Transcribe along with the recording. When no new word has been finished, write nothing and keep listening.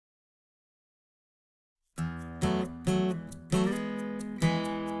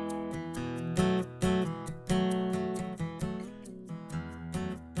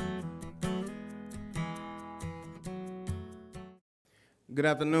Good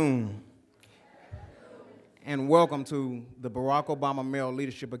afternoon, and welcome to the Barack Obama Male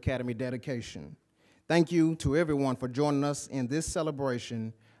Leadership Academy dedication. Thank you to everyone for joining us in this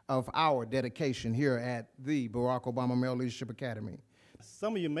celebration of our dedication here at the Barack Obama Male Leadership Academy.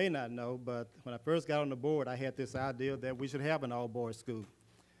 Some of you may not know, but when I first got on the board, I had this idea that we should have an all-boys school.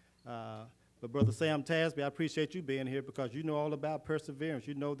 But Brother Sam Tasby, I appreciate you being here because you know all about perseverance.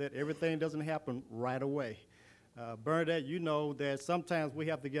 You know that everything doesn't happen right away. Bernadette, you know that sometimes we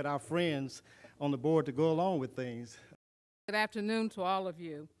have to get our friends on the board to go along with things. Good afternoon to all of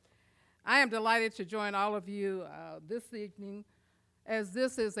you. I am delighted to join all of you this evening, as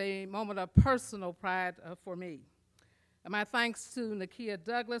this is a moment of personal pride for me. And my thanks to Nakia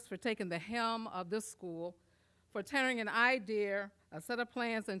Douglas for taking the helm of this school, for turning an idea, a set of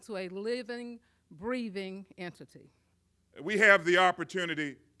plans into a living, breathing entity. We have the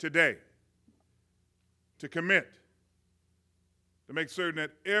opportunity today to commit, to make certain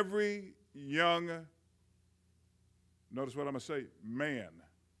that every young, notice what I'm going to say, man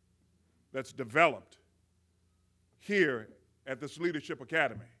that's developed here at this Leadership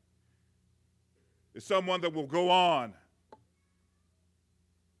Academy is someone that will go on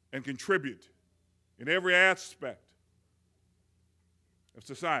and contribute in every aspect of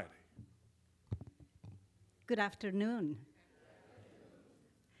society. Good afternoon.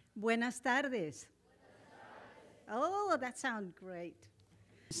 Buenas tardes. Oh, that sounds great.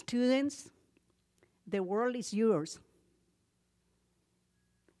 Students, the world is yours.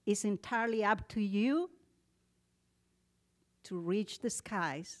 It's entirely up to you to reach the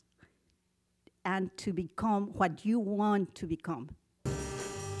skies and to become what you want to become.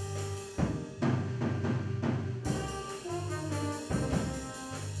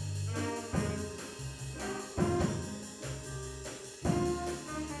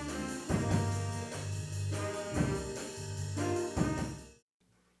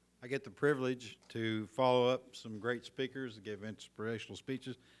 I get the privilege to follow up some great speakers, give inspirational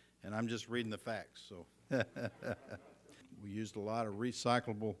speeches, and I'm just reading the facts. So we used a lot of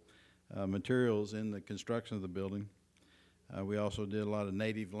recyclable materials in the construction of the building. We also did a lot of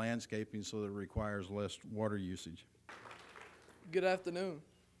native landscaping so that it requires less water usage. Good afternoon.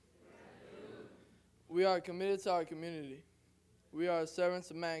 We are committed to our community. We are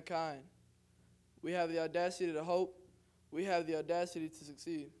servants of mankind. We have the audacity to hope. We have the audacity to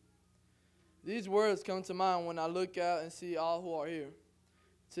succeed. These words come to mind when I look out and see all who are here.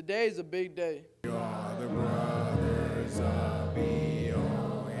 Today is a big day. We are the brothers of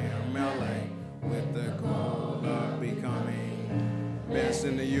BOMLA with the goal of becoming best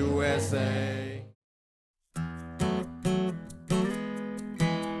in the USA.